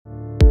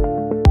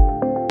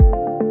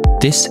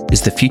This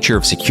is the Future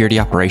of Security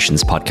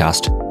Operations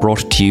podcast,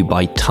 brought to you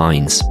by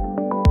Tynes.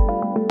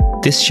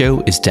 This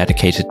show is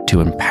dedicated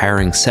to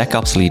empowering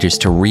SecOps leaders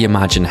to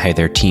reimagine how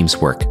their teams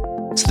work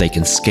so they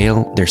can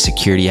scale their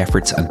security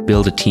efforts and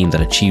build a team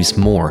that achieves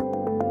more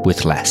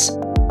with less.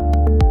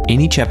 In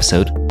each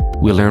episode,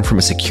 we'll learn from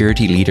a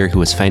security leader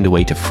who has found a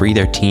way to free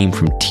their team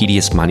from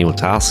tedious manual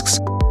tasks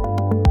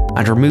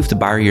and remove the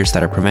barriers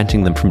that are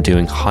preventing them from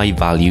doing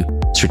high-value,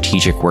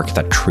 strategic work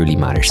that truly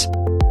matters.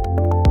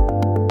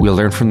 We'll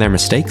learn from their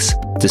mistakes,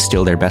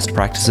 distill their best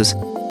practices,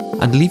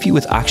 and leave you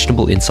with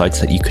actionable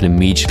insights that you can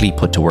immediately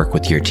put to work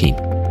with your team.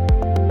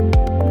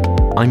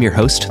 I'm your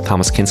host,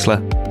 Thomas Kinsella,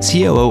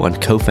 COO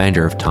and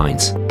co-founder of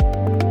Tynes.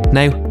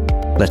 Now,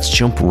 let's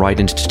jump right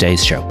into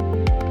today's show.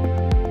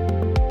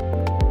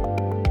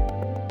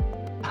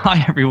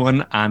 Hi,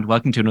 everyone, and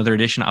welcome to another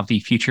edition of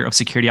the Future of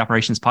Security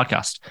Operations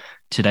podcast.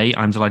 Today,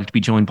 I'm delighted to be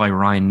joined by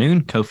Ryan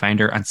Noon,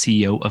 co-founder and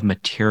CEO of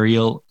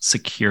Material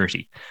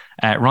Security.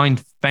 Ryan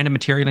founded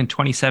Material in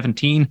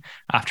 2017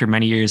 after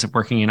many years of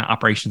working in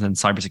operations and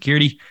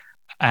cybersecurity.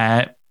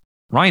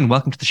 Ryan,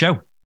 welcome to the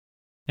show.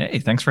 Hey,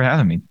 thanks for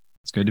having me.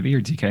 It's good to be here,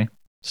 TK.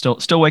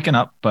 Still waking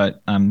up,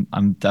 but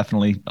I'm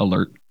definitely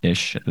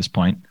alert-ish at this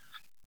point.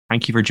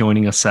 Thank you for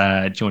joining us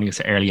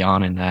early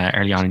on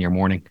in your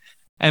morning.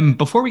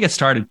 Before we get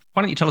started,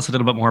 why don't you tell us a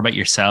little bit more about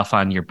yourself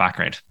and your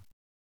background?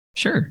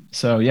 Sure.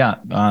 So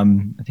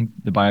I think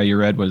the bio you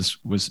read was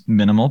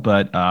minimal,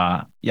 but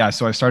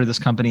so I started this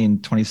company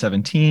in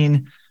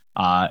 2017.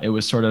 It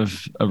was sort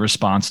of a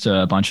response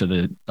to a bunch of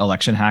the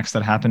election hacks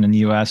that happened in the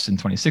US in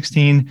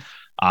 2016.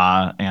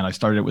 And I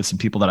started it with some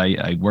people that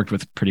I worked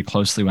with pretty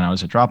closely when I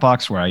was at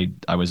Dropbox, where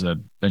I was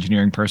an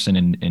engineering person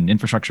in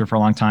infrastructure for a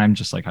long time,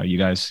 just like how you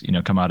guys,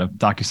 come out of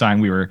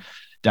DocuSign. We were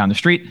down the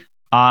street.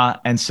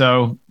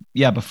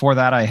 Before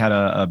that, I had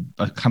a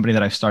company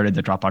that I started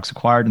that Dropbox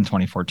acquired in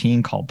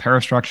 2014 called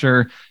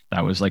Parastructure.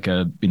 That was like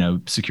a,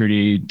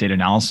 security data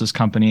analysis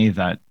company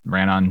that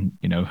ran on,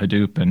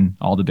 Hadoop and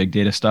all the big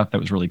data stuff. That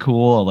was really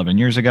cool 11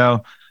 years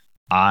ago.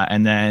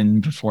 And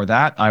then before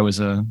that, I was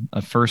a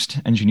first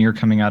engineer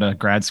coming out of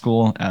grad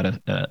school at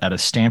a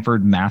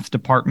Stanford math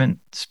department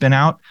spin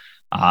out.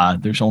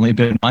 There's only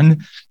been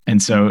one.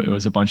 And so it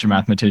was a bunch of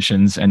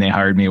mathematicians, and they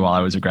hired me while I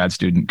was a grad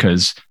student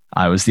because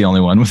I was the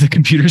only one with a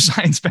computer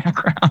science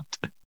background.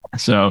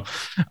 So,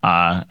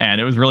 and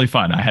it was really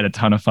fun. I had a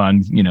ton of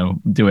fun,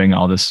 doing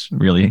all this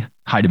really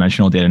high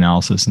dimensional data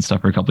analysis and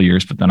stuff for a couple of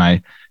years. But then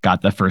I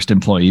got the first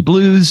employee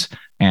blues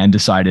and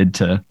decided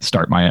to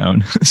start my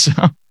own.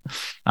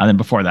 And then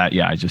before that,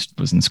 I just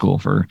was in school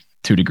for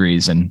 2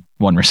 degrees and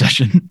 1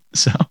 recession.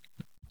 So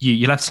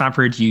you left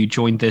Stanford, you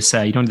joined this,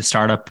 you joined the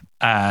startup,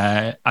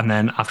 and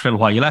then after a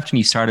little while you left and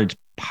you started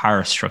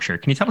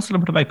Parastructure. Can you tell us a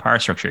little bit about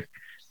Parastructure?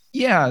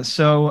 Yeah,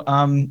 so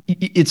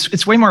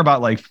it's way more about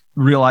like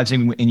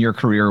realizing in your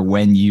career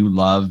when you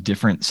love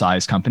different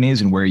size companies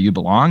and where you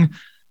belong,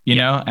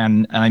 know.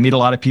 And I meet a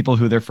lot of people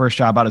who their first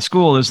job out of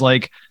school is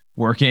like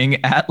working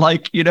at a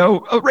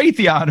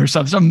Raytheon or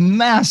something, some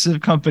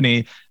massive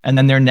company, and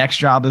then their next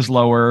job is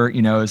lower.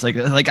 It's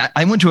like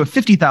I went to a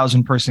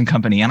 50,000 person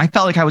company and I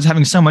felt like I was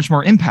having so much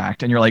more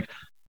impact. And you're like,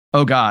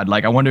 oh God,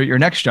 like I wonder what your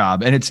next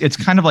job. And it's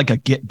kind of like a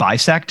Git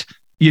bisect.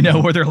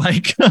 Where they're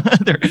like,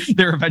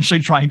 they're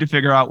eventually trying to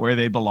figure out where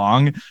they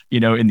belong,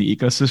 in the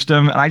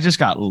ecosystem. And I just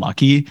got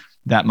lucky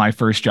that my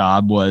first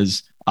job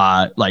was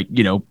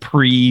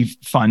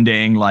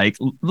pre-funding, like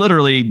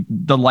literally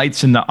the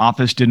lights in the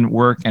office didn't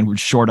work and would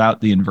short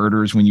out the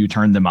inverters when you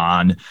turned them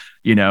on,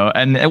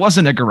 and it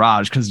wasn't a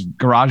garage because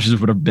garages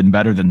would have been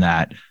better than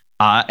that.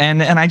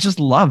 And I just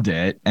loved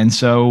it. And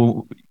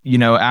so,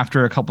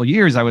 after a couple of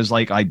years, I was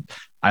like, I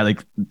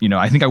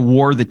think I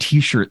wore the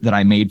t-shirt that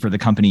I made for the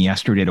company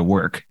yesterday to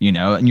work,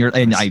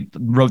 and I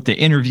wrote the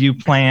interview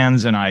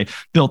plans and I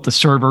built the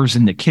servers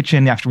in the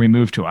kitchen after we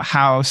moved to a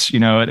house,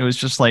 and it was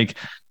just like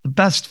the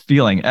best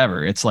feeling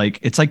ever. It's like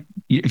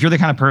if you're the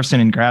kind of person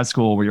in grad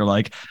school where you're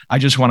like, I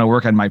just want to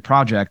work on my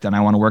project and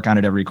I want to work on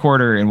it every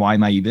quarter. And why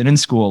am I even in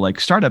school?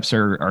 Like startups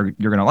are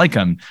you're going to like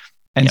them.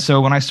 And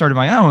so when I started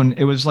my own,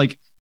 it was like,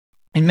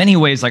 in many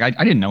ways, like I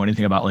didn't know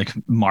anything about like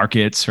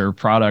markets or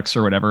products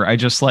or whatever. I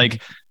just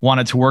like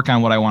wanted to work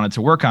on what I wanted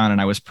to work on. And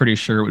I was pretty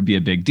sure it would be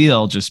a big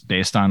deal just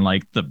based on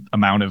like the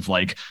amount of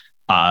like,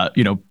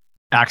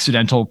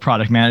 accidental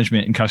product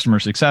management and customer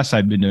success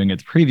I'd been doing at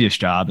the previous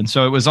job. And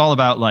so it was all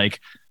about like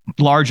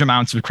large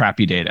amounts of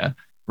crappy data,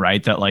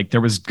 right? That like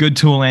there was good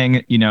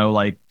tooling,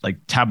 like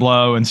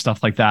Tableau and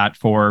stuff like that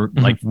for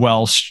like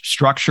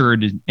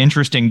well-structured,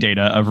 interesting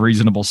data of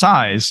reasonable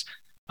size.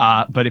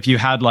 But if you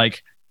had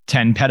like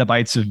 10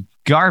 petabytes of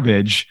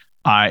garbage,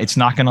 it's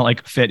not going to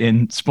like fit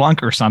in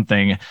Splunk or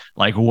something.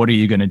 Like, what are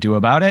you going to do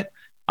about it?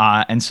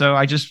 And so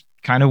I just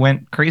kind of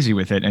went crazy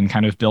with it and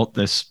kind of built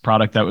this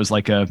product that was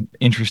like a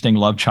interesting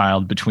love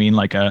child between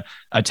like a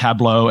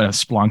Tableau and a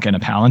Splunk and a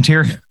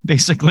Palantir,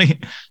 basically.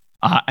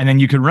 And then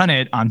you could run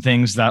it on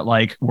things that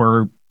like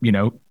were,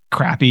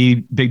 crappy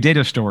big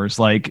data stores.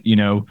 Like,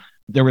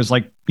 there was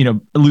like,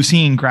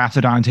 Lucene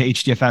grafted onto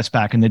HDFS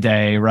back in the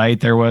day, right?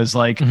 There was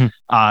like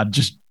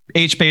just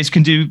HBase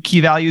can do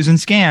key values and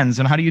scans.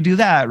 And how do you do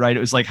that? Right. It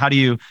was like, how do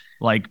you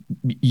like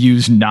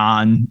use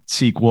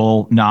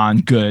non-SQL,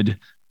 non-good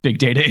big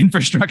data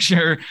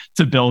infrastructure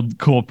to build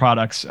cool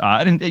products?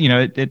 And,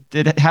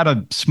 it had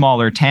a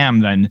smaller TAM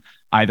than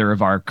either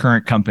of our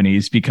current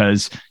companies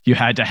because you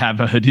had to have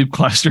a Hadoop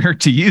cluster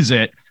to use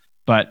it.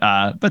 But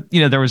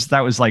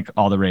that was like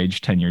all the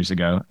rage 10 years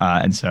ago.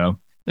 And so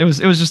it was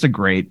just a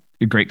great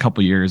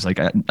couple years. Like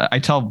I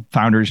tell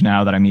founders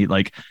now that I meet,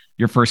 like,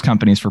 your first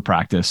company is for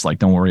practice. Like,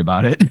 don't worry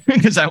about it,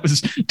 because that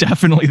was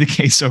definitely the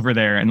case over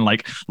there. And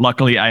like,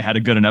 luckily I had a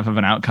good enough of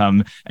an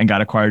outcome and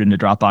got acquired into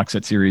Dropbox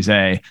at Series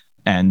A,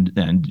 and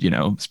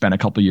spent a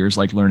couple years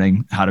like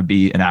learning how to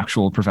be an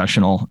actual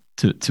professional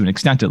to an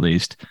extent, at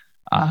least.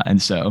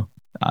 And so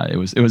it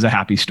was a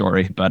happy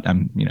story, but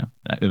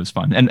it was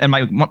fun. And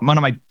one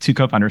of my two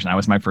co-founders now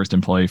was my first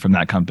employee from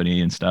that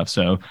company and stuff.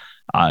 So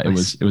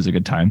nice. It was a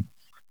good time.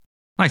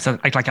 Nice.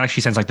 Like it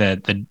actually sounds like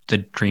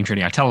the dream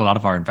journey. I tell a lot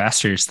of our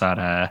investors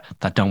that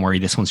don't worry,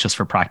 this one's just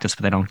for practice,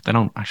 but they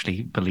don't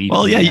actually believe.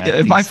 Well,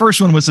 if my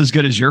first one was as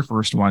good as your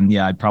first one,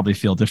 yeah, I'd probably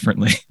feel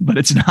differently, but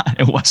it's not.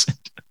 It wasn't.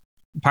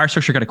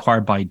 PowerStructure got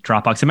acquired by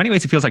Dropbox. In many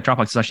ways, it feels like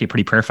Dropbox is actually a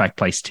pretty perfect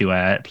place to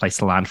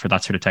land for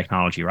that sort of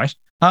technology, right?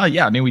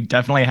 Yeah. I mean, we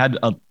definitely had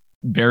a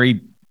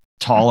very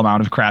tall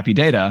amount of crappy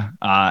data,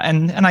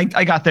 and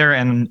I got there,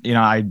 and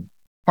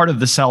part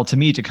of the sell to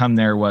me to come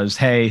there was,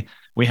 hey,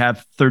 we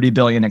have 30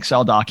 billion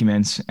Excel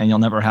documents, and you'll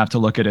never have to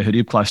look at a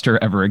Hadoop cluster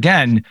ever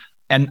again.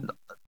 And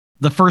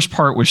the first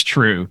part was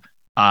true.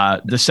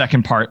 The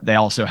second part, they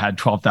also had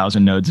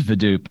 12,000 nodes of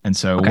Hadoop. And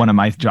so one of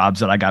my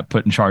jobs that I got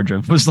put in charge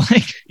of was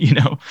like,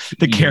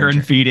 the care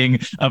and feeding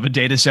of a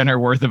data center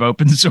worth of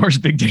open source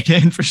big data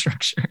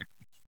infrastructure.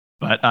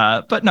 But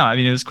no, I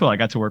mean, it was cool. I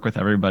got to work with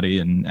everybody,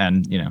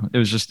 and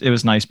it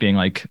was nice being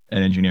like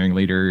an engineering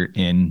leader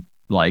in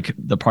like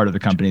the part of the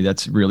company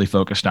that's really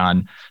focused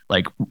on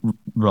like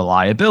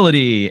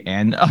reliability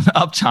and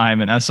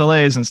uptime and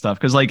SLAs and stuff.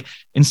 Cause like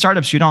in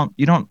startups, you're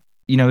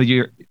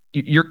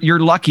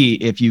lucky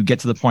if you get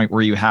to the point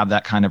where you have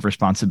that kind of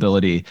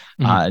responsibility.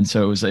 Mm-hmm. And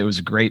so it was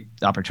a great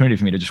opportunity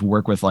for me to just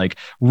work with like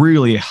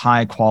really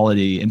high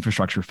quality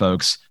infrastructure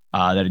folks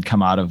that had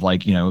come out of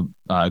like,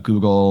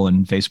 Google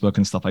and Facebook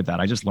and stuff like that.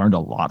 I just learned a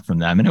lot from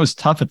them, and it was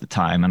tough at the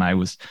time, and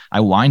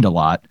I whined a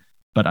lot,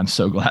 but I'm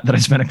so glad that I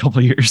spent a couple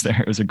of years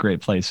there. It was a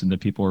great place, and the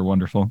people were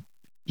wonderful.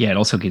 Yeah, it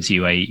also gives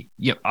you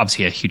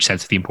obviously a huge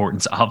sense of the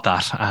importance of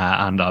that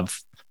and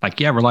of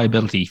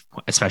reliability,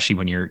 especially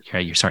when you're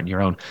starting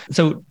your own.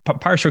 So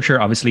PowerStructure,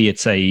 obviously,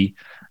 it's a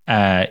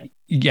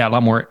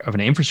lot more of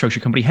an infrastructure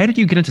company. How did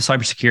you get into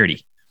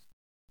cybersecurity?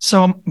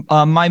 So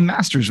my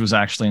master's was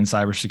actually in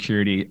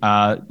cybersecurity,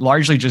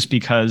 largely just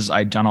because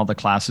I'd done all the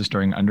classes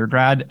during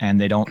undergrad,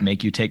 and they don't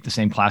make you take the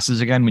same classes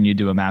again when you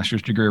do a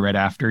master's degree right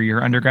after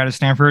your undergrad at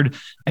Stanford.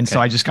 And so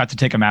I just got to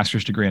take a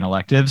master's degree in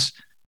electives,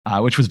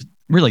 which was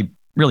really,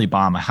 really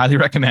bomb. I highly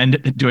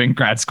recommend doing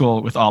grad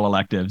school with all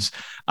electives.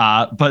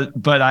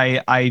 But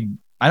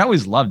I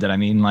always loved it. I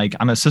mean, like,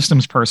 I'm a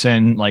systems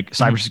person. Like,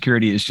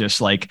 cybersecurity is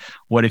just like,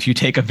 what if you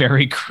take a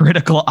very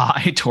critical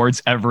eye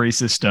towards every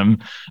system?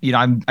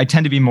 I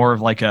tend to be more of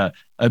like a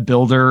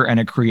builder and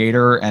a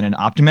creator and an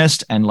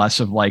optimist, and less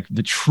of like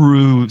the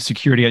true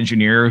security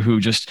engineer who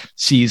just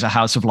sees a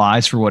house of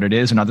lies for what it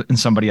is and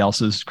somebody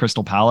else's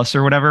crystal palace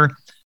or whatever.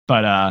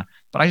 But I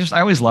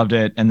always loved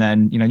it. And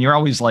then, you're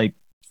always like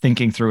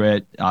thinking through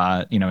it,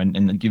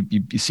 and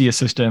you see a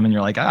system and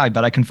you're like, I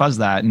bet I can fuzz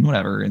that and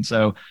whatever. And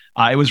so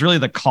it was really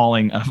the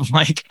calling of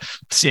like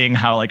seeing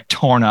how like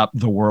torn up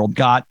the world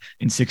got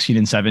in 16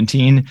 and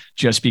 17,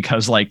 just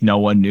because like no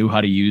one knew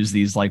how to use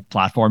these like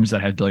platforms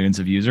that had billions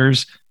of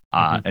users.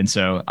 And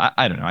so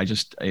I don't know.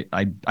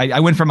 I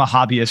went from a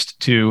hobbyist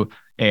to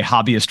a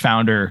hobbyist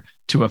founder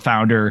to a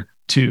founder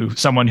to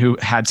someone who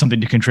had something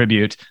to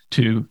contribute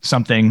to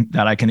something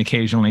that I can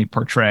occasionally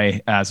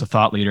portray as a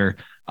thought leader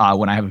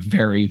when I have a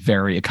very,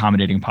 very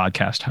accommodating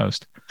podcast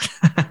host.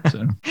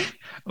 So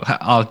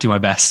I'll do my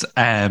best.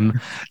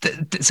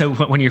 So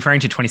when you're referring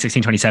to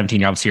 2016,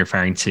 2017, you're obviously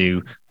referring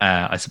to,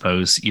 I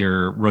suppose,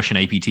 your Russian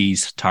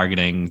APTs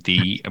targeting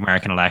the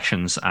American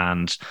elections,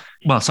 and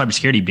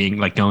cybersecurity being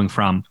like going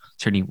from,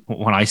 certainly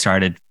when I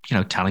started,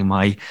 telling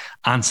my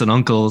aunts and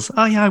uncles,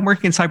 oh yeah, I'm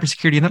working in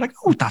cybersecurity, and they're like,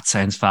 oh, that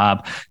sounds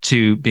fab,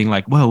 to being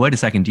like, whoa, wait a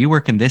second, do you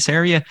work in this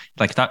area?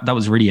 Like that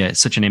was really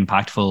such an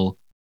impactful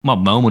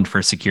moment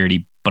for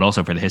security, but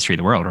also for the history of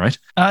the world, right?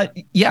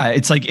 Yeah,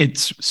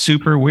 it's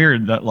super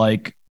weird that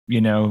like,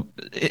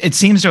 it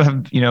seems to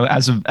have,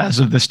 as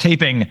of this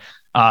taping,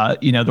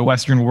 the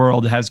Western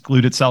world has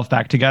glued itself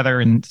back together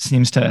and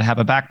seems to have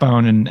a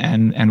backbone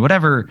and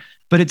whatever.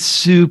 But it's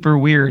super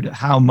weird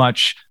how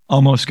much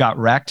almost got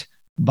wrecked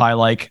by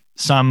like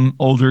some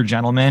older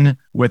gentleman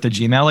with a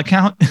Gmail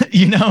account,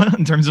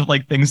 in terms of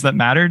like things that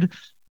mattered.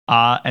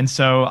 And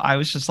so I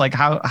was just like,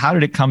 how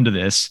did it come to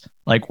this?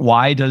 Like,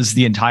 why does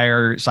the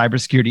entire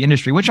cybersecurity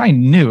industry, which I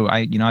knew,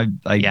 I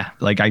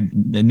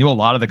knew a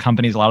lot of the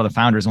companies, a lot of the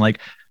founders, and like,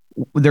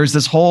 there's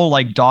this whole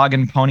like dog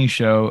and pony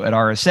show at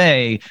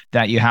RSA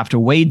that you have to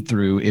wade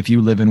through if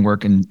you live and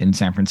work in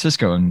San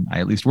Francisco. And I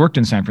at least worked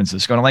in San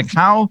Francisco. And I'm like,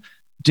 how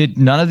did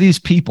none of these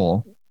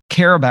people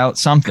care about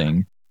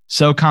something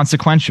so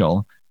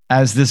consequential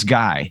as this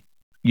guy,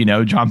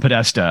 John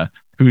Podesta,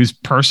 whose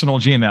personal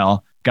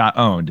Gmail got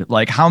owned?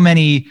 Like, how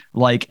many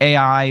like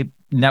AI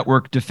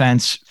network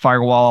defense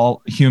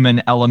firewall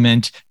human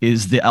element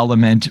is the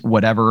element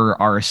whatever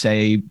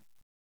RSA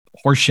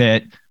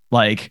horseshit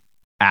like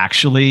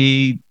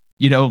actually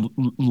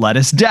let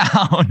us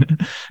down?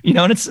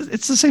 And it's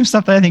the same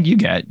stuff that I think you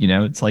get.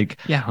 It's like,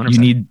 yeah, 100%. You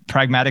need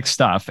pragmatic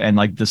stuff, and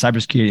like the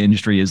cybersecurity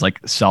industry is like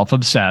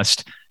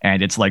self-obsessed,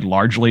 and it's like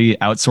largely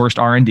outsourced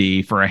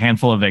R&D for a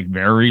handful of like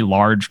very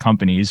large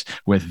companies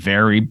with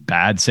very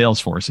bad sales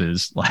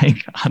forces.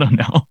 Like, I don't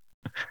know.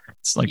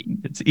 It's like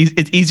it's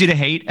easy to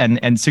hate,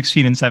 and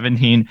 16 and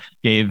 17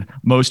 gave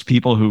most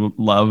people who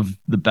love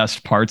the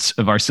best parts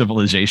of our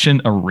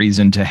civilization a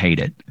reason to hate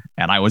it,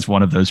 and I was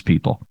one of those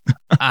people.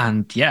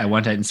 And yeah, I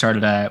went out and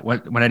started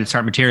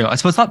Material. I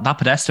suppose that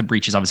Podesta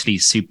breach is obviously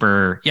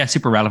super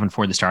relevant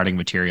for the starting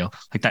Material.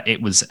 Like that,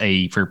 it was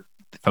for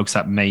folks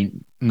that may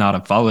not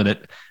have followed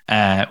it,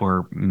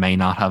 or might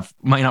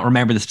not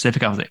remember the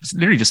specific of it. It's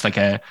literally just like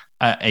a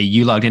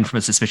you logged in from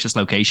a suspicious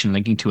location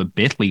linking to a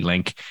bit.ly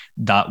link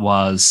that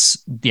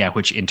was,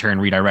 which in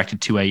turn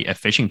redirected to a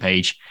phishing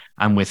page,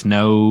 and with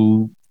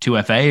no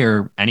 2FA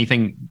or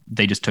anything,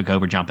 they just took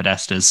over John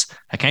Podesta's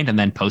account and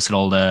then posted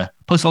all the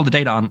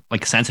data on,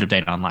 like, sensitive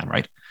data online,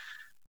 right?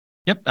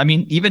 Yep. I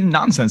mean, even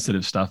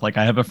non-sensitive stuff. Like,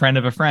 I have a friend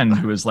of a friend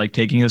who was like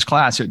taking his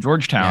class at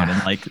Georgetown,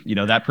 and like,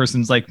 that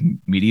person's like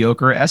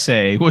mediocre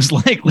essay was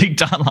like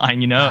leaked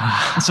online,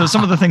 So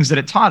some of the things that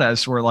it taught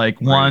us were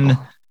like, one,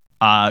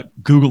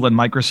 Google and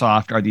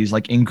Microsoft are these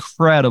like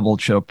incredible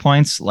choke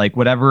points, like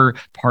whatever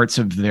parts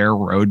of their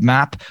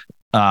roadmap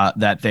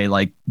that they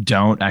like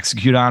don't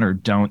execute on or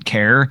don't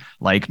care.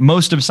 Like,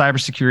 most of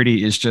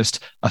cybersecurity is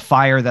just a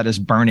fire that is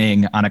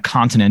burning on a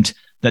continent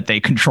that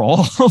they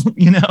control,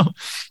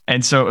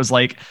 And so it was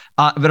like,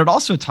 but it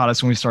also taught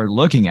us when we started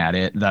looking at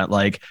it that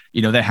like,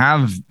 they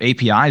have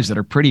APIs that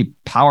are pretty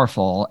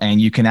powerful, and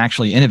you can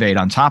actually innovate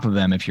on top of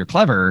them if you're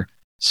clever.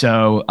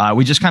 So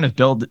we just kind of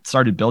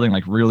started building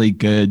like really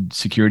good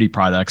security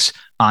products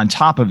on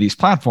top of these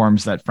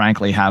platforms that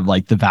frankly have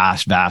like the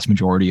vast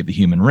majority of the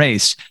human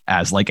race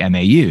as like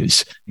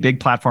MAUs. Big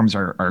platforms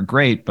are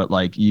great, but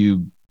like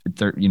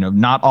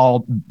not all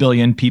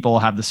billion people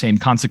have the same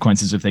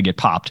consequences if they get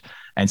popped.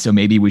 And so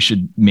maybe we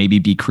should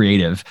be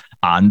creative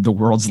on the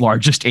world's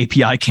largest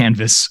API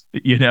canvas,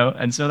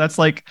 And so that's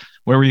like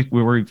where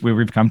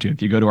we've come to.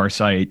 If you go to our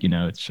site,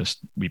 it's just,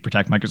 we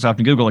protect Microsoft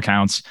and Google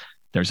accounts.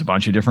 There's a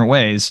bunch of different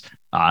ways.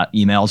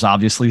 Email is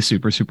obviously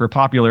super, super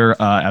popular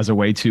as a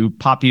way to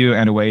pop you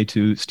and a way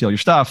to steal your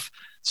stuff.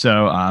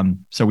 So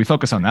we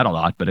focus on that a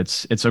lot, but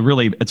it's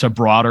a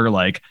broader,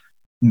 like,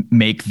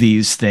 make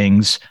these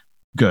things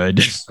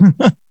good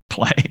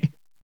play.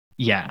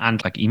 Yeah.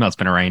 And like, email's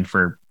been around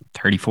for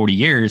 30, 40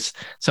 years.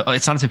 So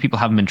it's not as if people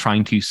haven't been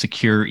trying to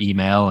secure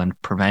email and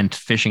prevent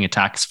phishing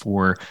attacks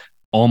for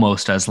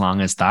almost as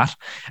long as that.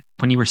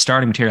 When you were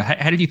starting Material,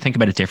 how did you think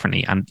about it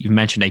differently? And you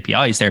mentioned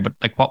APIs there, but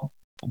like, what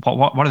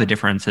are the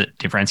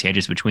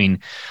differentiators between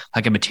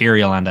like a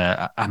Material and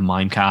a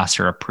Mimecast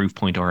or a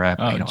Proofpoint or a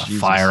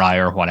FireEye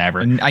or whatever?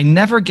 And I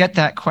never get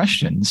that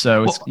question,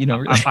 so it's,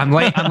 I'm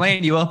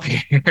laying you up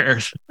here.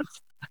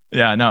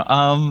 Yeah,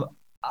 no.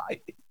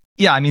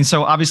 I mean,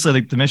 so obviously,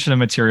 like, the mission of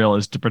Material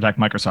is to protect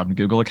Microsoft and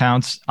Google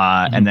accounts,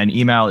 and then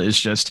email is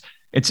just,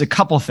 it's a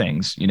couple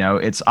things.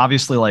 It's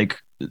obviously like,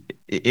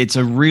 it's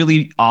a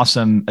really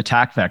awesome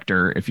attack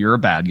vector if you're a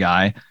bad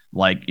guy.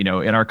 Like, in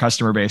our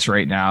customer base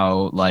right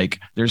now, like,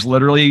 there's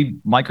literally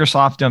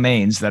Microsoft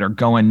domains that are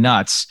going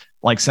nuts,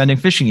 like sending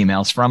phishing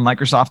emails from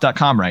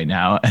Microsoft.com right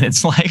now, and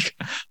it's like,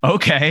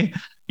 okay.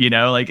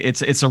 Like,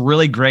 it's a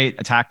really great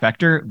attack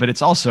vector, but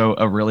it's also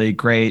a really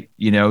great,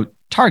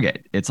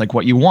 target. It's like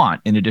what you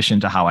want in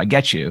addition to how I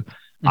get you.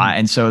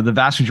 And so the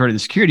vast majority of the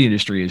security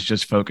industry is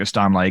just focused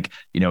on like,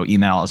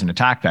 email as an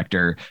attack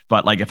vector.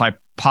 But like, if I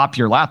pop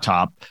your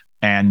laptop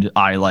and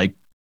I like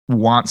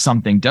want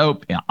something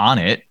dope on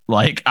it,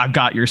 like, I've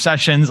got your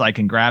sessions, I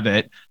can grab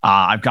it.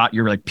 I've got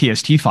your like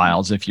PST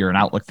files if you're an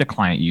Outlook Thick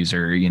client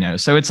user,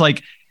 So it's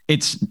like the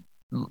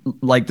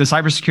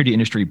cybersecurity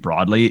industry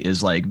broadly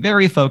is like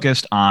very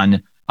focused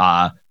on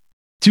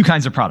two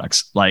kinds of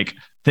products, like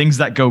things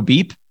that go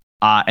beep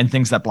and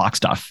things that block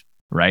stuff,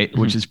 right?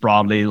 Which is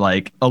broadly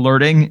like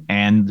alerting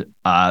and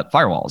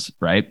firewalls,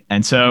 right?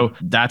 And so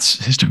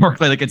that's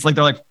historically, like, it's like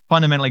they're like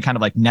fundamentally kind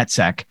of like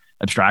NetSec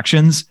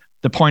abstractions.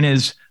 The point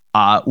is,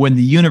 when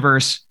the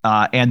universe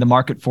and the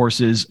market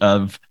forces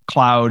of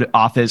cloud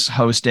office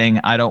hosting,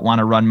 I don't want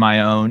to run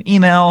my own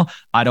email.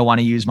 I don't want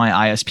to use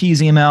my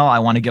ISP's email. I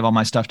want to give all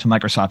my stuff to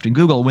Microsoft and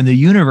Google. When the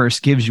universe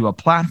gives you a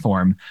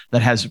platform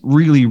that has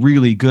really,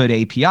 really good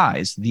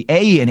APIs, the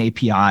A in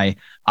API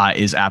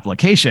is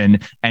application.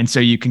 And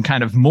so you can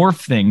kind of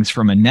morph things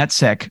from a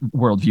NetSec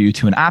worldview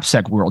to an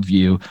AppSec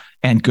worldview,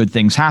 and good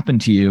things happen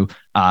to you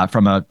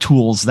from a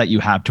tools that you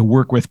have to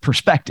work with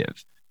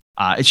perspective.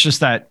 It's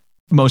just that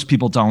most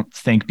people don't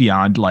think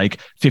beyond like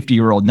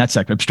 50-year-old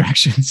NetSec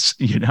abstractions,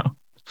 you know?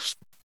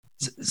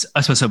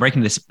 I suppose so.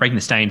 Breaking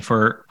this down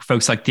for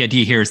folks, like the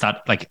idea here is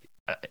that like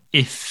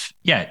in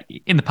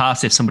the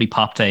past, if somebody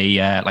popped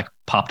a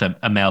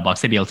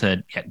mailbox, they'd be able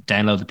to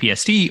download the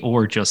PSD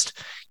or just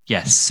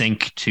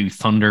sync to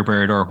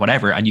Thunderbird or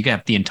whatever, and you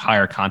get the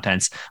entire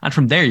contents. And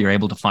from there, you're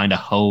able to find a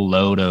whole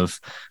load of,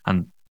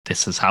 and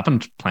this has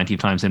happened plenty of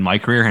times in my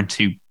career, and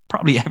to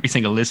probably every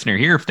single listener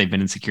here, if they've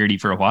been in security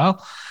for a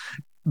while,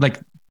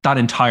 like that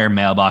entire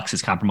mailbox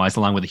is compromised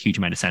along with a huge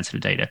amount of sensitive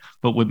data.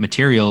 But with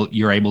Material,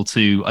 you're able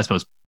to, I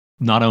suppose,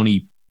 not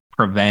only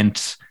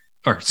prevent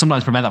or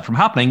sometimes prevent that from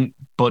happening,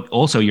 but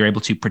also you're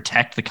able to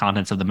protect the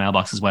contents of the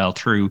mailbox as well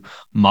through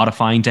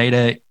modifying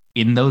data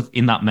in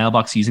that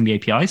mailbox using the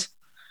APIs.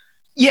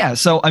 Yeah.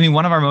 So, I mean,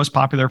 one of our most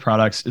popular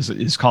products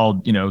is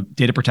called,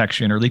 data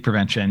protection or leak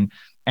prevention.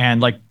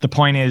 And like, the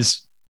point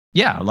is,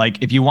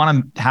 like if you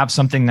want to have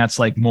something that's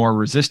like more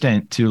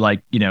resistant to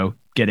like,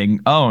 getting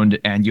owned,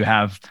 and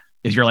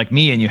if you're like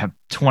me and you have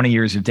 20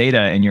 years of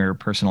data in your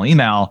personal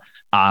email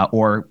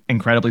or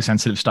incredibly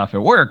sensitive stuff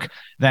at work,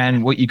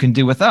 then what you can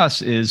do with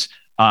us is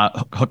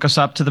hook us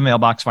up to the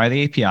mailbox via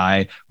the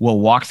API. We'll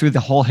walk through the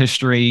whole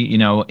history,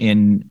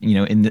 in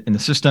the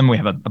system. We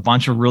have a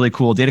bunch of really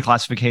cool data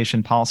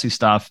classification policy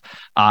stuff,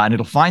 and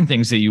it'll find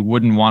things that you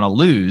wouldn't want to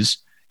lose,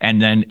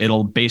 and then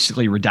it'll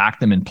basically redact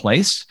them in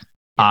place.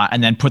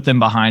 And then put them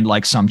behind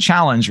like some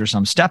challenge or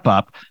some step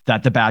up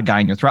that the bad guy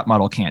in your threat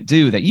model can't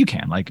do that you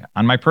can. Like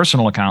on my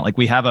personal account, like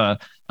we have a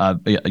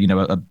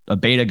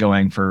beta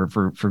going for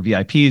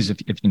VIPs.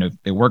 If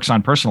it works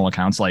on personal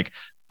accounts, like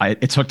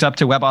it's hooked up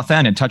to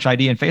WebAuthn and Touch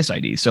ID and Face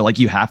ID. So like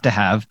you have to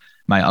have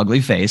my ugly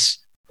face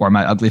or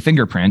my ugly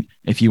fingerprint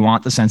if you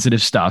want the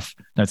sensitive stuff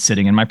that's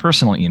sitting in my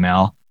personal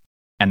email.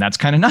 And that's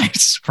kind of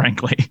nice,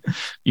 frankly,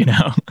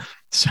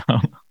 So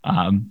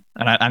I'm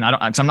not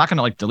going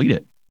to like delete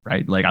it.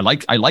 Right. Like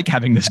I like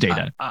having this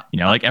data,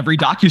 like every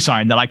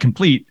DocuSign that I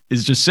complete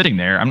is just sitting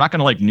there. I'm not going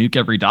to like nuke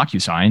every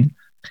DocuSign,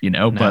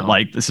 but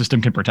like the system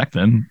can protect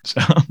them.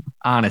 So,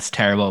 and it's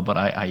terrible, but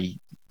I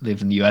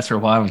lived in the US for a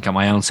while and got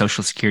my own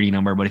social security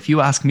number. But if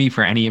you ask me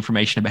for any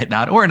information about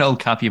that or an old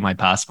copy of my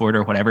passport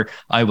or whatever,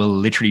 I will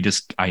literally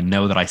I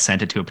know that I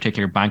sent it to a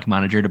particular bank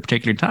manager at a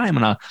particular time.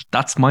 And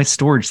that's my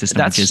storage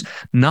system, which is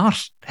not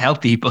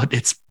healthy, but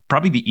it's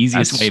probably the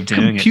easiest way of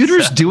doing it.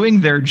 Computers doing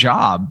their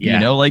job,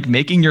 like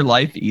making your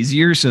life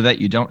easier so that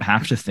you don't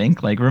have to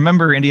think. Like,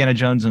 remember Indiana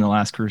Jones and the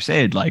Last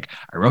Crusade? Like,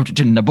 I wrote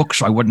it in the book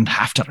so I wouldn't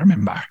have to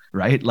remember,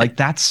 right? Like,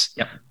 that's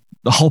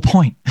the whole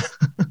point.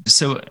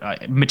 So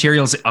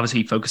Materials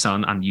obviously focus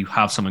on, and you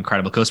have some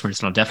incredible customers,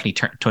 and I'll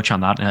definitely touch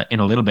on that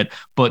in a little bit.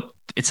 But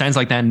it sounds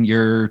like then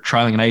you're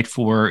trialing it out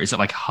for, is it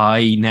like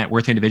high net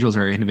worth individuals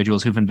or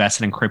individuals who've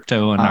invested in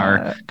crypto and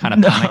are kind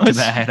of panicked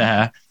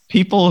about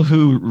people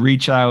who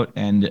reach out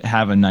and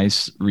have a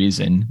nice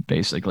reason,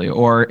 basically.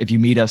 Or if you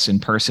meet us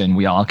in person,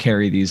 we all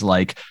carry these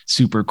like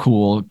super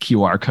cool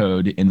QR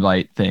code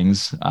invite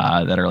things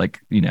that are like,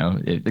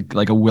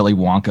 like a Willy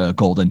Wonka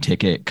golden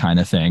ticket kind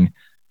of thing.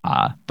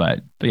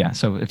 But yeah,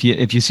 so if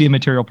you see a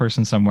Material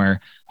person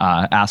somewhere,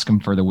 ask them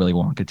for the Willy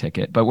Wonka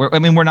ticket. But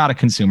we're not a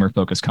consumer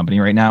focused company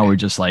right now. We're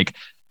just like,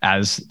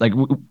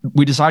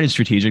 we decided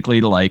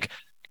strategically to like,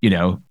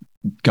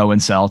 go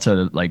and sell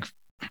to like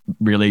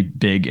really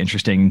big,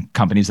 interesting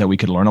companies that we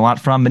could learn a lot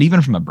from. And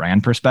even from a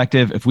brand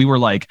perspective, if we were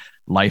like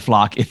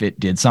LifeLock, if it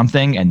did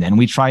something and then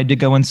we tried to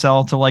go and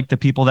sell to like the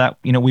people that,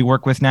 we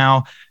work with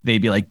now,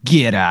 they'd be like,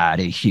 get out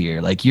of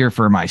here. Like, you're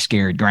for my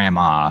scared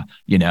grandma,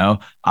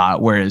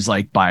 whereas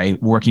like by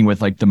working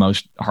with like the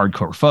most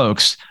hardcore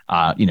folks,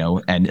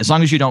 and as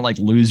long as you don't like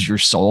lose your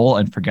soul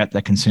and forget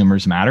that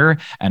consumers matter,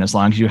 and as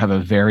long as you have a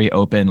very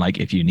open, like,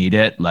 if you need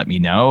it, let me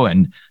know,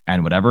 and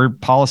whatever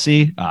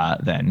policy,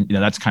 then,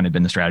 that's kind of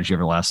been the strategy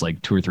over the last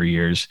like 2 or 3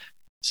 years.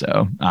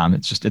 So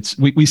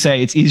we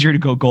say it's easier to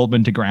go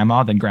Goldman to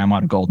grandma than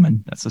grandma to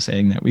Goldman. That's the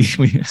saying that we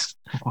use.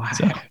 Wow.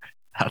 So.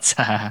 That's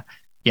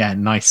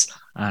nice.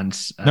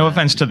 And no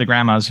offense to the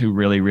grandmas who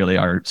really, really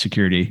are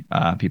security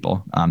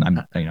people.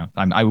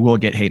 I will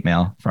get hate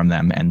mail from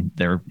them, and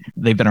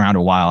they've been around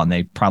a while, and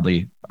they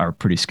probably are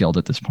pretty skilled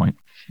at this point.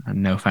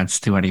 And no offense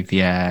to any of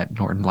the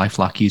Norton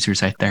LifeLock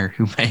users out there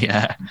who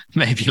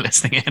may be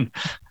listening in.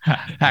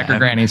 Hacker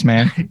grannies,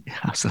 man.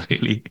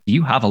 Absolutely.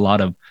 You have a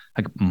lot of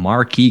like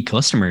marquee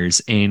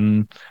customers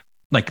in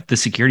like the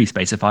security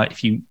space.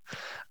 If you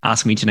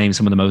ask me to name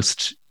some of the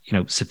most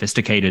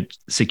sophisticated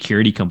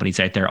security companies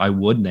out there, I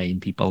would name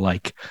people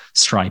like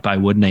Stripe. I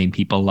would name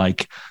people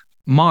like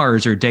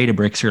Mars or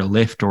Databricks or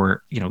Lyft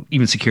or,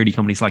 even security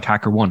companies like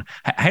HackerOne,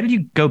 how did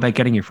you go about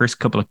getting your first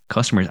couple of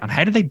customers, and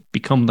how did they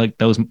become like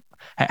those?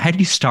 How did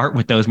you start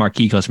with those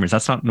marquee customers?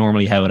 That's not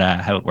normally how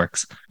it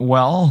works.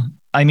 Well,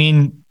 I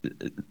mean,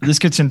 this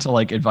gets into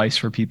like advice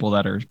for people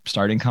that are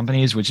starting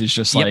companies, which is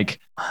just like,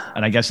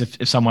 and I guess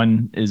if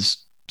someone is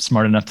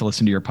smart enough to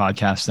listen to your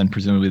podcast, then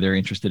presumably they're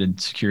interested in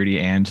security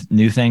and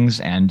new things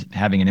and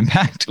having an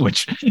impact,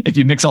 which if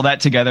you mix all that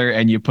together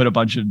and you put a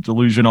bunch of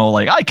delusional,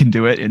 like I can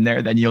do it in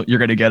there, then you're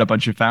going to get a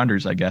bunch of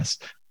founders, I guess.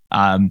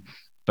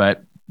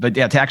 But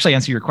yeah, to actually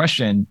answer your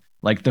question,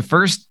 like the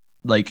first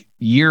like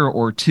year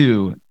or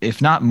two,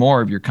 if not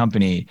more, of your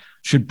company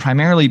should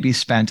primarily be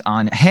spent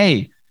on,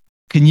 hey,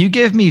 can you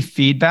give me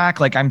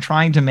feedback? Like I'm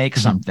trying to make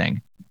something.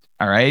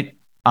 All right.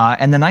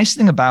 And the nice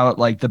thing about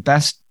like the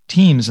best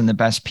teams and the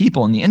best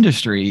people in the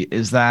industry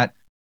is that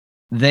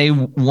they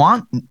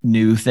want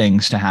new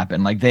things to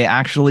happen. Like they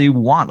actually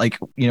want, like,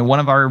 one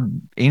of our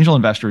angel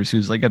investors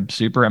who's like a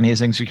super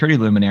amazing security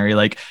luminary,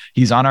 like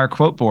he's on our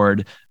quote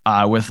board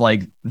with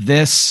like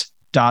this ...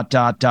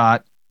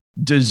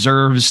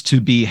 deserves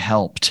to be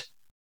helped,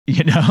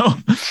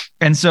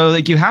 And so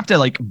like you have to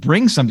like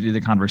bring somebody to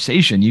the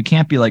conversation. You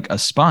can't be like a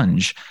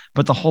sponge,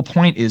 but the whole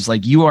point is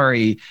like you are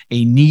a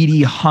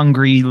needy,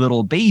 hungry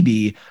little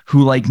baby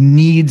who like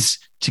needs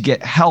to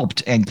get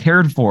helped and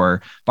cared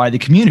for by the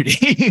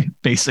community,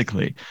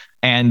 basically.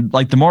 And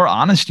like the more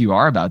honest you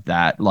are about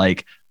that,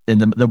 like in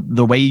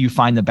the way you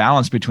find the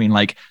balance between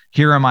like,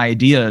 here are my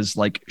ideas,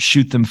 like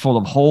shoot them full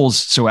of holes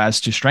so as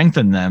to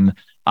strengthen them.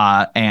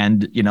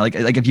 And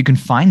like if you can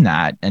find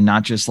that and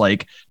not just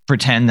like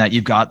pretend that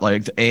you've got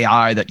like the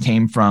AI that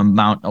came from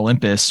Mount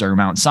Olympus or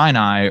Mount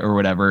Sinai or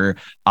whatever,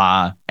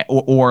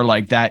 or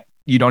like that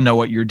you don't know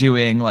what you're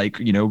doing, like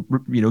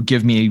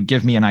give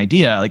me an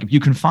idea. Like if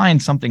you can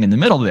find something in the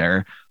middle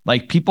there,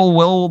 like people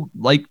will,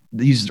 like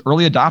these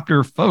early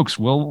adopter folks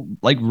will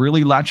like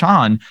really latch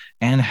on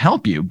and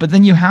help you. But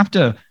then you have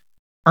to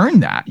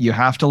earn that. You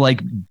have to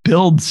like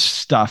build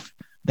stuff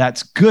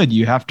that's good.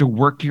 You have to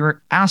work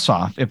your ass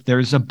off. If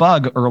there's a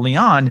bug early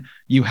on,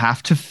 you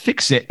have to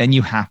fix it and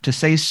you have to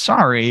say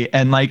sorry.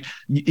 And like,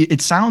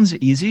 it sounds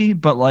easy,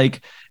 but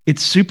like,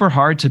 it's super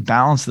hard to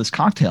balance this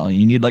cocktail.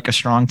 You need like a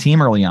strong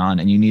team early on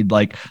and you need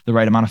like the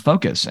right amount of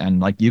focus. And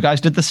like, you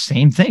guys did the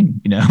same thing,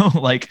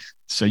 like,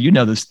 so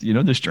this,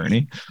 this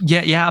journey.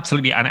 Yeah,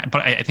 absolutely.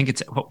 But I think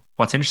it's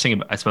what's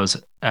interesting, I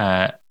suppose,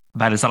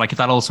 about is that like, if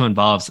that also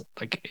involves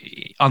like,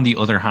 on the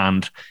other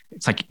hand,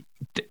 it's like,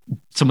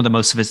 some of the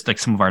most sophisticated, like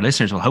some of our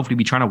listeners will hopefully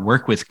be trying to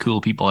work with cool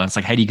people. And it's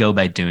like, how do you go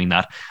about doing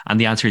that? And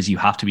the answer is you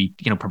have to be,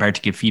 prepared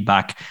to give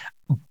feedback,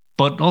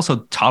 but also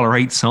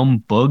tolerate some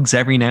bugs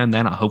every now and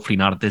then. Hopefully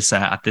not at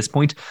this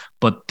point,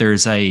 but there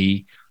is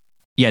a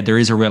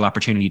real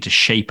opportunity to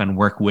shape and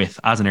work with,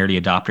 as an early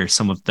adopter,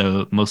 some of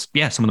the most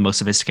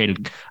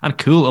sophisticated and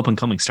cool up and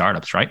coming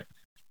startups, right?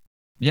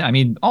 Yeah, I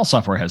mean, all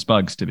software has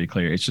bugs, to be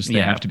clear. It's just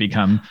they have to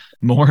become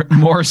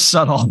more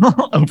subtle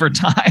over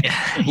time,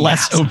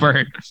 less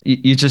overt.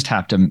 You just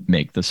have to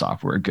make the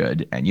software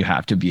good, and you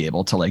have to be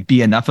able to like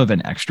be enough of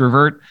an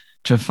extrovert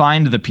to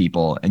find the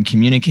people and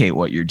communicate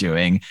what you're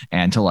doing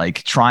and to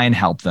like try and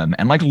help them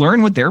and like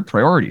learn what their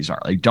priorities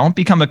are. Like, don't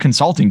become a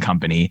consulting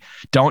company.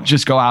 Don't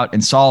just go out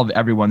and solve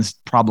everyone's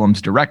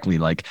problems directly.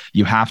 Like,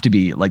 you have to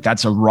be like,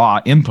 that's a raw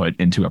input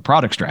into a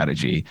product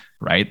strategy,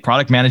 right?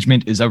 Product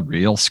management is a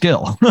real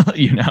skill,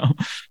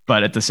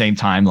 but at the same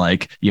time,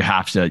 like you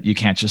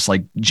can't just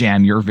like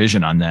jam your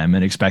vision on them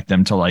and expect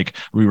them to like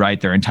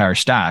rewrite their entire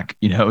stack,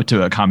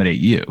 to accommodate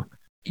you.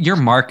 Your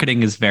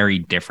marketing is very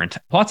different.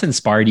 What's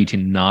inspired you to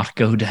not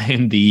go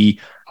down a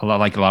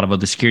lot of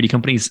other security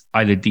companies,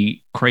 either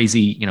the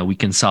crazy, we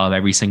can solve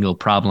every single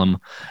problem,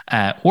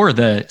 or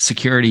the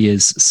security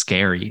is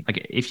scary?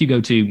 Like if you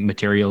go to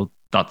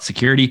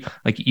material.security,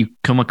 like you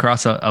come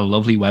across a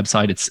lovely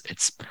website.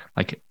 It's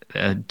like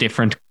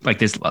different, like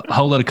there's a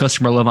whole lot of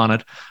customer love on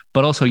it,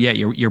 but also,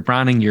 your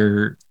branding,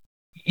 your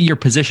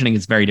positioning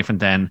is very different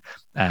than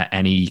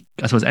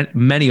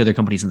many other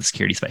companies in the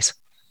security space.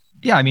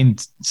 Yeah, I mean,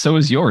 so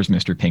is yours,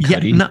 Mr. Pink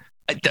Hoodie. Yeah,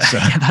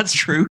 that's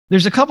true.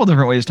 There's a couple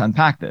different ways to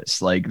unpack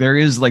this. Like, there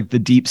is like the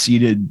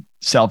deep-seated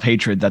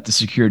self-hatred that the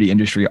security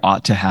industry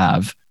ought to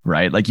have,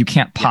 right? Like, you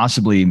can't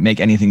possibly make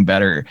anything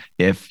better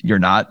if you're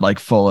not like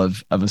full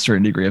of a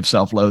certain degree of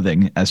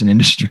self-loathing as an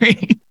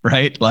industry,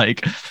 right?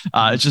 Like,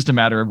 it's just a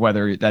matter of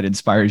whether that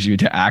inspires you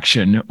to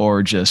action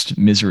or just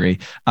misery.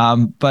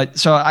 But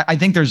so I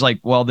think there's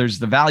there's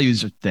the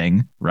values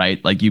thing,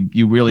 right? Like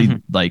you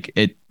really like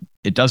it.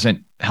 It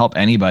doesn't help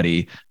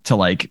anybody to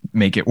like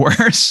make it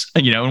worse,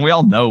 and we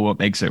all know what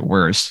makes it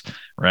worse,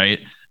 right?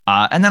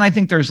 And then I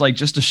think there's like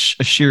just a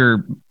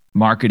sheer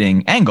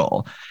marketing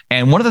angle.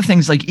 And one of the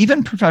things like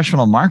even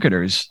professional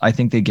marketers, I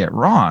think they get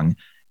wrong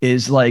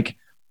is like,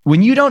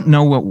 when you don't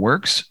know what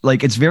works,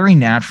 like it's very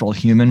natural in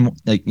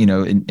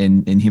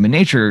human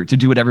nature to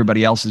do what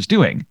everybody else is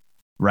doing,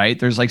 right?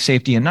 There's like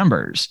safety in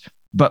numbers.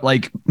 But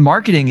like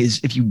marketing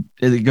is, if you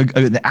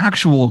the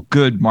actual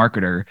good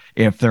marketer,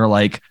 if they're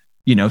like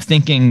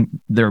thinking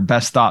their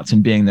best thoughts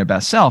and being their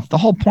best self. The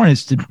whole point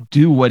is to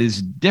do what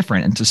is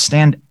different and to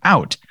stand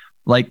out.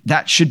 Like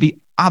that should be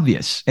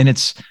obvious. And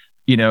it's,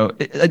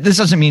 this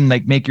doesn't mean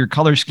like make your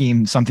color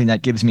scheme something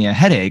that gives me a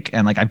headache.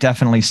 And like I've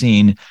definitely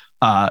seen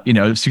not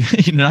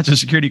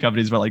just security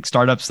companies, but like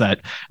startups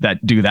that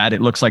do that.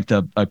 It looks like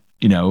a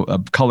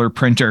color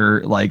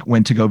printer like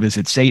went to go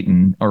visit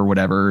Satan or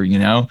whatever,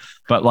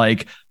 But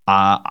like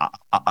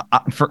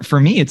for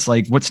me, it's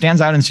like what stands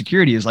out in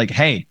security is like,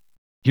 hey,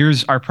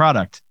 here's our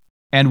product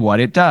and what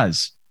it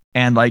does,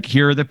 and like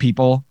here are the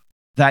people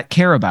that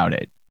care about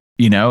it,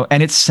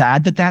 And it's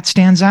sad that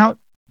stands out,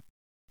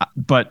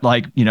 but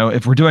like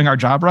if we're doing our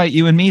job right,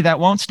 you and me, that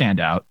won't stand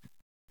out.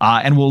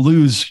 And we'll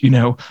lose,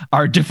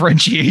 our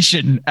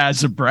differentiation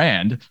as a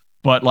brand,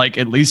 but like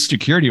at least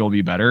security will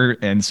be better.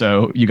 And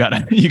so you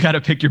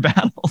gotta pick your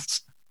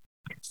battles.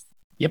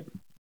 Yep.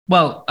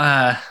 Well,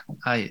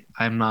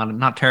 I'm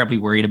not terribly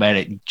worried about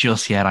it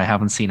just yet. I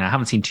haven't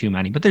seen too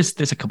many, but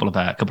there's a couple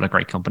of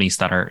great companies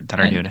that are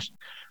doing it.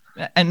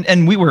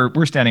 And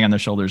we're standing on the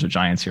shoulders of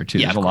giants here too.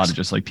 Yeah, there's a lot of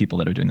just like people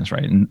that are doing this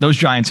right, and those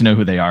giants know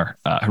who they are.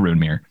 Haroon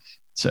Mir.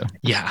 So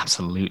yeah,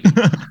 absolutely.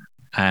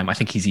 I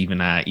think he's even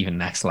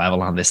next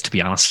level on this, to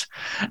be honest.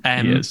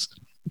 He is.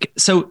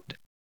 So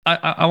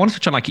I want to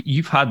touch on like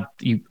you've got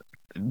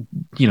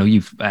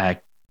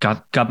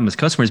them as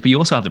customers, but you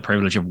also have the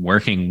privilege of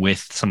working with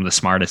some of the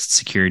smartest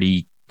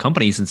security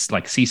companies and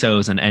like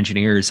CISOs and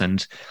engineers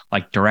and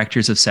like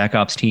directors of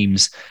SecOps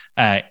teams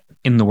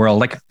in the world.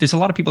 Like there's a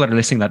lot of people that are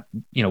listening that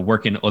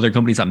work in other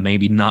companies that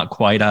maybe not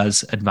quite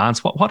as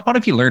advanced. What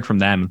have you learned from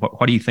them?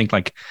 What do you think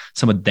like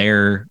some of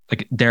their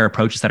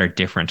approaches that are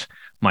different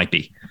might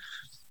be?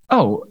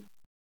 Oh,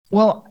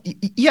 well,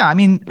 yeah. I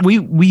mean,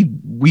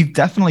 we've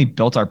definitely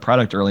built our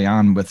product early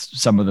on with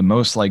some of the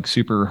most like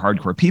super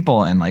hardcore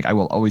people, and like I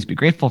will always be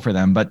grateful for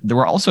them. But there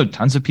were also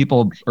tons of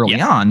people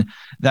early on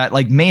that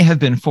like may have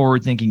been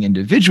forward-thinking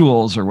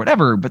individuals or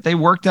whatever, but they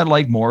worked at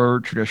like more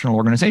traditional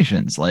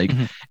organizations, like,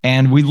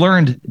 and we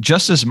learned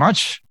just as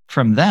much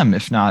from them,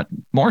 if not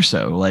more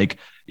so. Like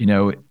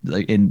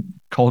like in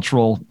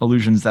cultural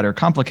illusions that are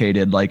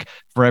complicated, like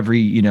for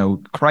every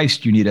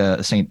Christ you need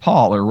a Saint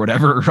Paul or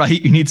whatever,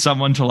 right? You need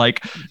someone to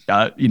like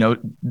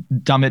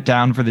dumb it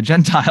down for the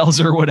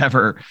Gentiles or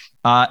whatever,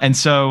 and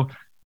so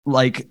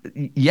like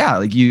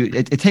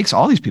it takes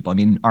all these people. I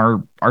mean,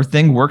 our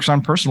thing works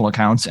on personal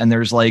accounts, and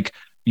there's like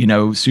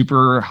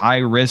super high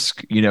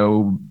risk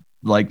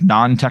like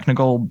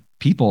non-technical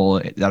people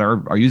that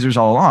are our users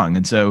all along,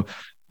 and so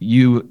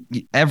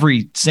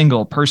every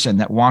single person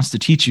that wants to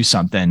teach you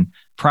something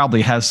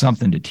probably has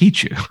something to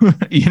teach you.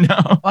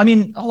 I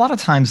mean, a lot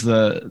of times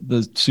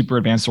the super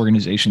advanced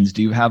organizations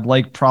do have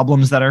like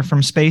problems that are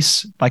from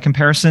space by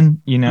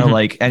comparison,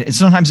 like, and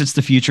sometimes it's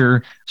the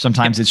future.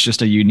 Sometimes it's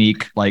just a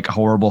unique, like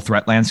horrible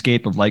threat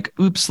landscape of like,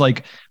 oops,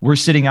 like we're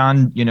sitting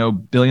on,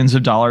 billions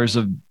of dollars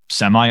of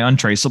semi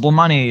untraceable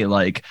money.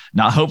 Like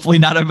hopefully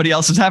not everybody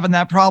else is having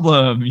that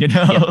problem,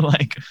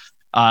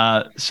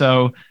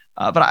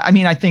 but I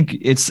mean, I think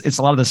it's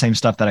a lot of the same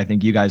stuff that I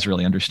think you guys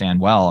really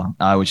understand well,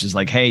 which is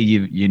like, hey,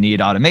 you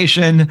need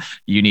automation,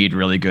 you need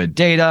really good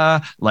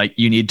data, like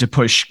you need to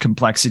push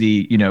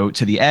complexity,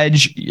 to the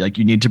edge, like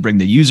you need to bring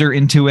the user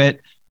into it,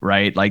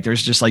 right? Like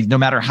there's just like, no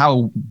matter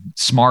how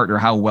smart or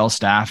how well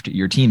staffed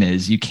your team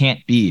is, you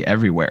can't be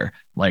everywhere.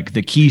 Like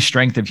the key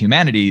strength of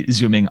humanity,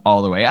 zooming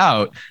all the way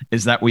out,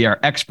 is that we are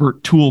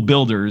expert tool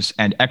builders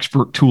and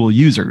expert tool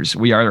users.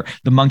 We are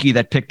the monkey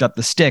that picked up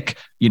the stick,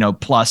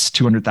 plus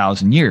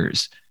 200,000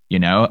 years,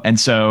 and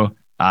so, or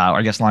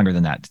I guess longer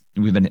than that.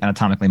 We've been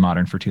anatomically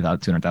modern for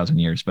 200,000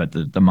 years, but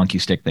the monkey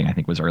stick thing I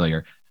think was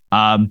earlier.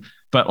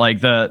 But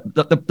like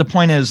the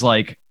point is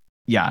like,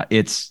 yeah,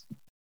 it's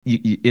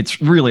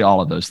really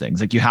all of those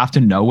things. Like you have to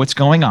know what's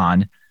going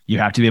on. You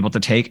have to be able to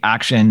take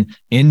action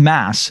in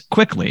mass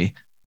quickly.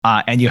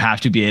 And you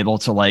have to be able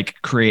to like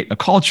create a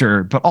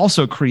culture, but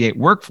also create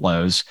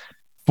workflows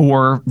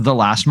for the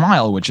last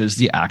mile, which is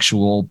the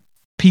actual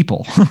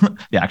people,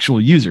 the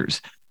actual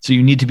users. So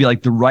you need to be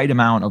like the right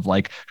amount of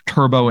like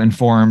turbo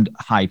informed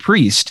high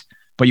priest,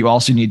 but you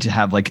also need to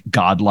have like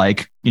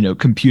godlike,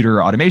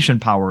 computer automation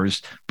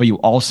powers, but you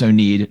also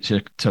need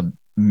to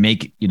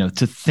make,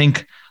 to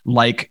think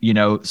like,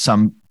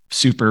 some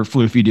super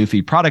floofy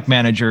doofy product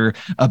manager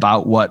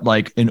about what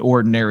like an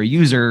ordinary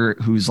user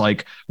who's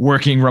like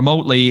working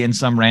remotely in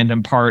some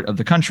random part of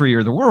the country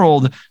or the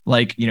world,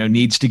 like,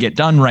 needs to get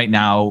done right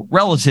now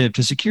relative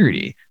to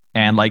security.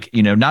 And like,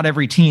 not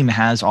every team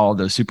has all of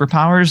those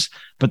superpowers,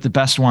 but the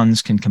best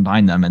ones can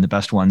combine them, and the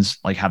best ones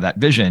like have that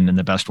vision, and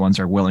the best ones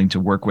are willing to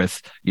work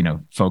with,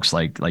 folks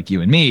like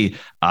you and me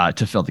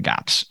to fill the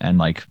gaps. And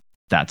like,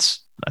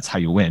 that's how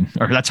you win,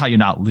 or that's how you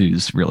not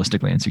lose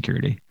realistically in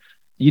security.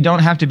 You don't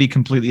have to be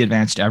completely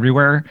advanced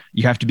everywhere.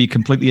 You have to be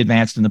completely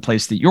advanced in the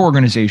place that your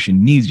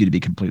organization needs you to be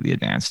completely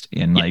advanced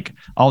in. Like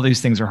all these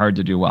things are hard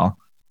to do well.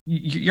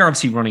 You're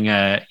obviously running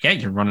a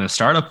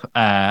startup,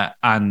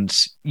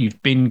 and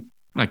you've been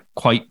like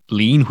quite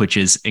lean, which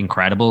is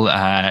incredible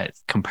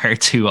compared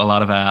to a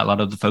lot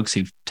of the folks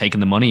who've taken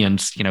the money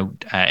and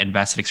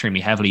invested extremely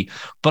heavily.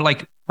 But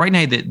like right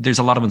now, there's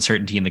a lot of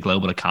uncertainty in the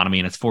global economy,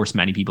 and it's forced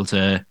many people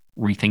to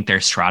rethink their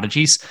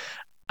strategies.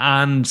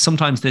 And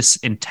sometimes this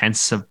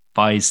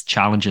intensifies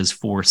challenges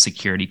for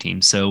security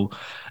teams. So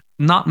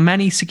not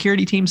many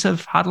security teams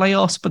have had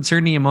layoffs, but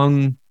certainly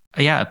among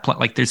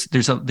like there's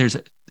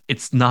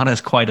it's not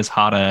as quite as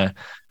hot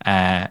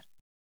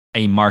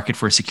a market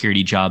for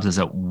security jobs as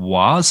it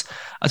was.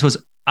 I suppose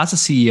as a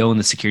CEO in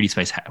the security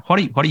space, what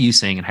are you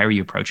seeing and how are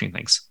you approaching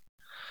things?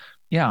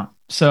 Yeah.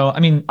 So, I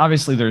mean,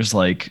 obviously there's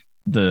like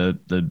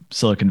the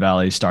Silicon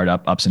Valley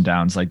startup ups and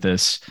downs like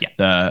this.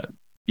 Yeah.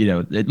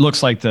 It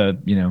looks like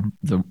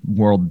the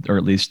world, or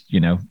at least,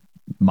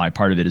 my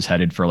part of it is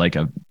headed for like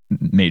a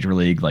major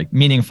league, like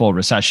meaningful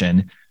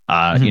recession,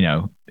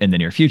 in the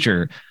near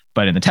future.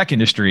 But in the tech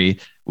industry,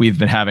 we've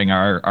been having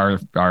our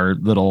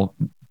little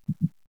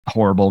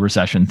horrible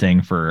recession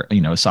thing for,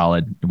 a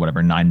solid,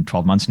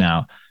 9-12 months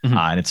now.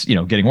 And it's,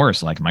 getting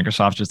worse. Like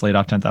Microsoft just laid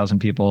off 10,000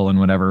 people and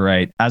whatever,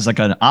 right? As like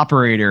an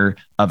operator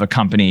of a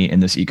company in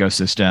this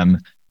ecosystem,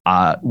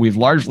 we've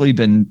largely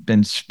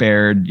been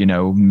spared,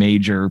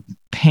 major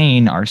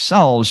pain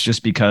ourselves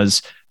just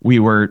because we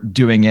were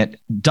doing it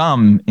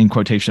dumb in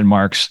quotation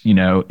marks, in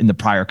the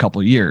prior couple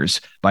of years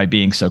by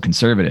being so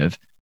conservative.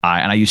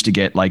 And I used to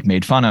get like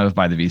made fun of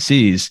by the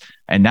VCs.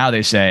 And now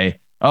they say,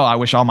 oh, I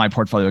wish all my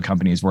portfolio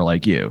companies were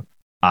like you.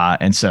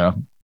 And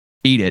so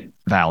eat it,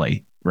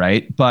 Valley,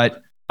 right?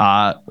 But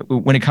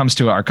when it comes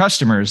to our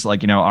customers,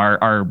 like,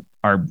 our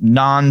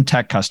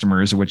non-tech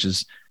customers, which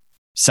is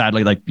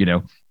sadly like,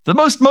 the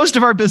most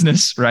of our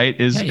business, right,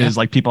 is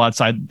like people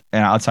outside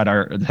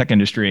our tech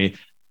industry.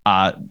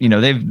 We're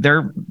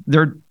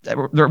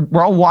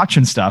all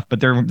watching stuff, but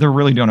they're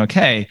really doing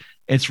okay.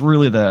 It's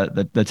really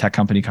the tech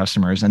company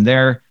customers, and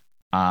they're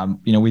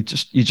you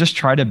just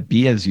try to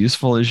be as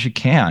useful as you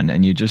can,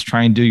 and you just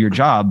try and do your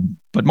job,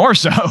 but more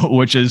so,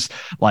 which is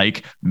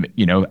like,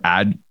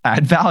 add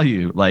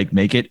value, like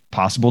make it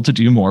possible to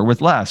do more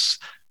with less,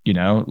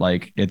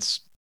 like it's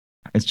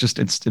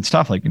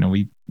tough. Like,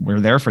 we're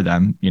there for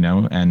them,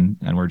 and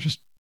we're just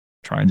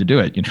trying to do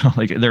it,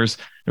 like there was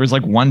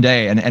like one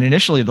day and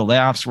initially the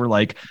layoffs were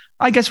like,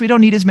 I guess we don't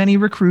need as many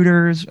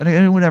recruiters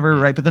and whatever.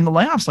 Right. But then the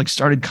layoffs like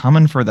started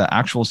coming for the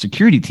actual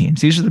security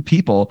teams. These are the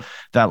people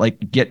that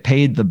like get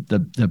paid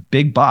the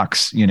big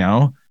bucks,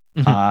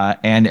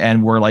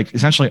 and were like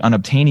essentially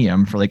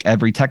unobtainium for like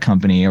every tech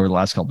company over the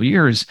last couple of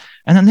years.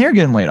 And then they're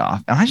getting laid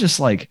off. And I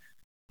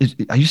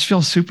just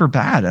feel super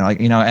bad. And like,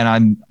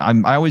 and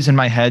I always in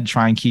my head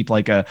try and keep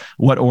like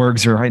what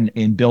orgs are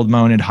in build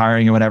mode and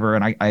hiring and whatever.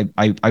 And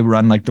I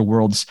run like the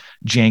world's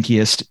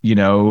jankiest,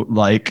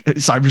 like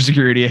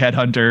cybersecurity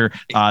headhunter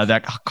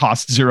that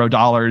costs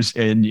 $0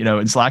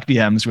 in Slack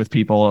DMs with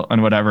people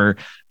and whatever.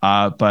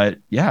 But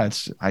yeah,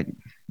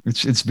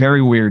 it's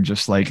very weird.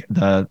 Just like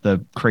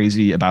the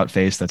crazy about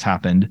face that's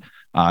happened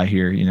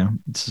here,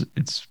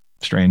 it's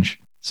strange.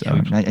 So,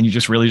 and you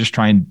just really just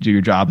try and do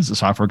your job as a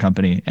software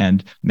company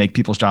and make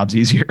people's jobs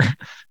easier,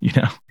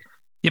 Yep.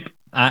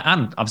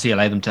 And obviously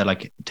allow them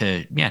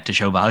to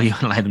show value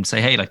and allow them to say,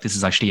 hey, like this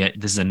is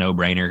a no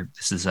brainer.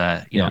 This is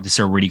this is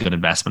a really good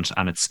investment,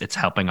 and it's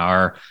helping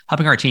our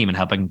team and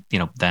helping,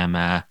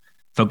 them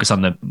focus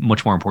on the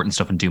much more important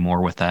stuff and do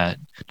more with not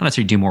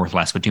necessarily do more with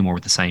less, but do more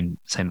with the same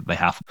that they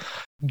have.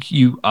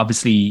 You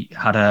obviously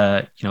had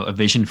a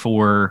vision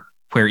for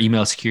where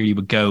email security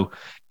would go.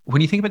 When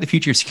you think about the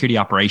future of security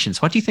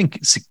operations, what do you think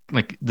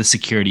like the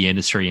security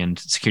industry and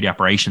security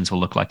operations will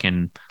look like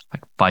in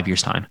like 5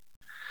 years' time?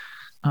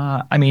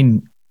 I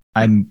mean,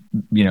 I'm,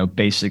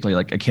 basically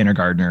like a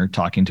kindergartner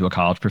talking to a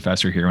college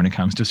professor here when it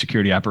comes to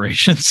security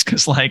operations,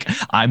 because like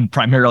I'm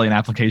primarily an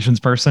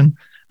applications person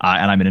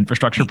and I'm an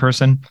infrastructure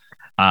person.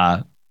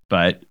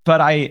 But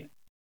I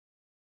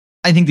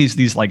think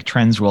these like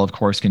trends will of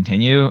course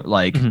continue.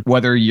 Like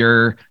whether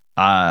you're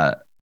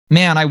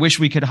man, I wish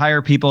we could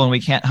hire people and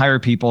we can't hire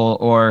people,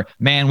 or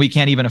man, we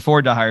can't even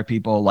afford to hire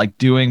people, like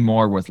doing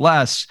more with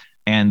less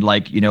and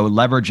like,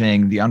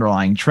 leveraging the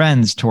underlying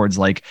trends towards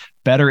like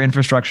better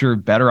infrastructure,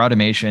 better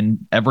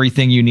automation,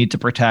 everything you need to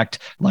protect.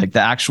 Like the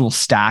actual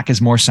stack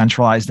is more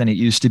centralized than it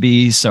used to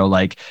be. So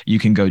like you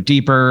can go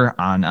deeper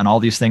on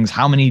all these things.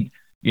 How many,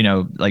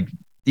 like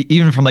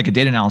even from like a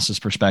data analysis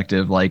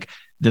perspective, like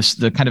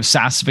the kind of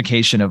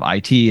SaaSification of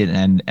IT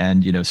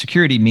and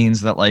security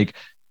means that like,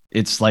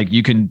 it's like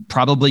you can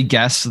probably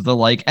guess the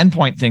like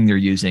endpoint thing they're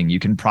using. You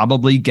can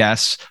probably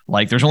guess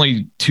like there's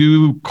only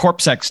 2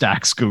 CorpSec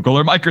stacks, Google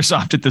or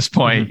Microsoft at this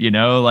point,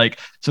 like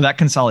so that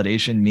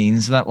consolidation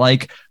means that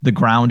like the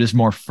ground is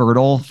more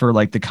fertile for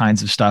like the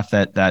kinds of stuff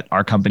that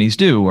our companies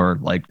do, or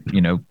like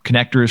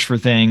connectors for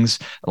things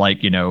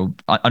like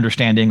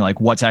understanding like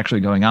what's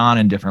actually going on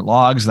in different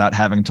logs without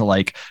having to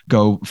like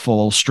go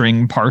full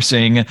string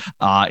parsing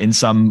in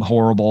some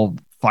horrible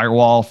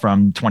firewall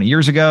from 20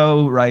 years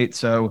ago, right?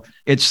 So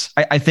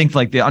I think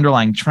like the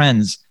underlying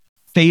trends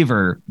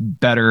favor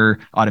better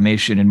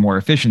automation and more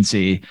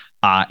efficiency.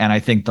 And I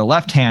think the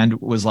left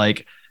hand was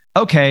like,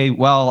 okay,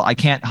 well, I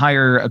can't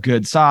hire a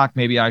good SOC.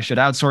 Maybe I should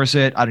outsource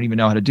it. I don't even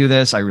know how to do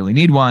this. I really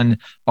need one.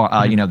 Or,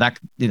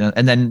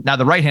 and then now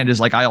the right hand is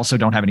like, I also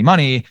don't have any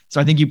money.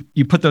 So I think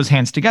you put those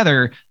hands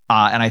together.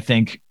 And I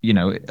think,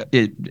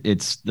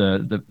 it's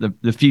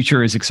the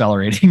future is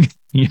accelerating,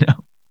 Yep.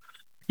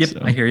 So.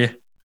 I hear you.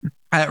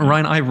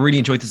 Ryan, I really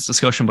enjoyed this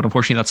discussion, but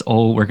unfortunately that's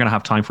all we're going to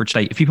have time for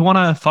today. If people want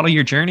to follow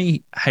your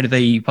journey,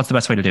 what's the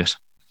best way to do it?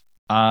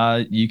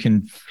 You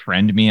can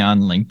friend me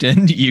on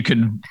LinkedIn. You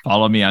can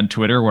follow me on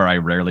Twitter, where I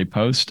rarely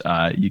post.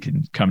 You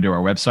can come to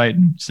our website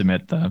and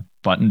submit the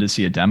button to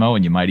see a demo,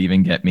 and you might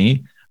even get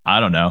me. I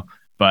don't know.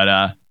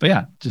 But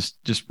yeah,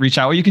 just reach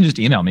out, or you can just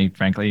email me,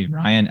 frankly,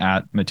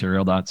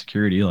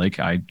 Ryan@material.security. Like,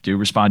 I do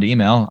respond to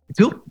email.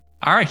 Cool.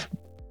 All right.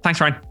 Thanks,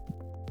 Ryan.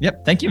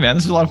 Yep. Thank you, man.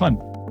 This was a lot of fun.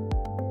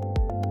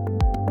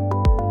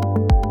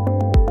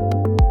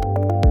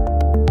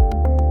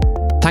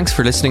 Thanks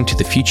for listening to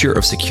the Future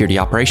of Security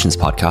Operations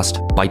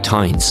podcast by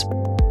Tynes.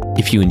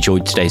 If you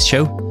enjoyed today's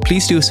show,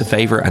 please do us a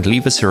favor and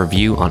leave us a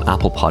review on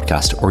Apple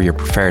Podcast or your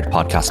preferred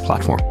podcast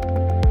platform.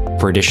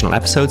 For additional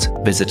episodes,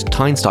 visit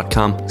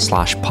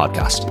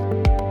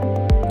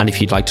tynes.com/podcast. And if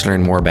you'd like to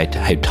learn more about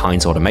how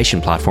Tynes automation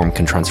platform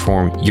can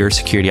transform your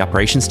security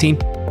operations team,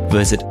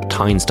 visit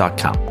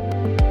tynes.com.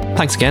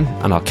 Thanks again,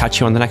 and I'll catch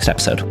you on the next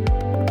episode.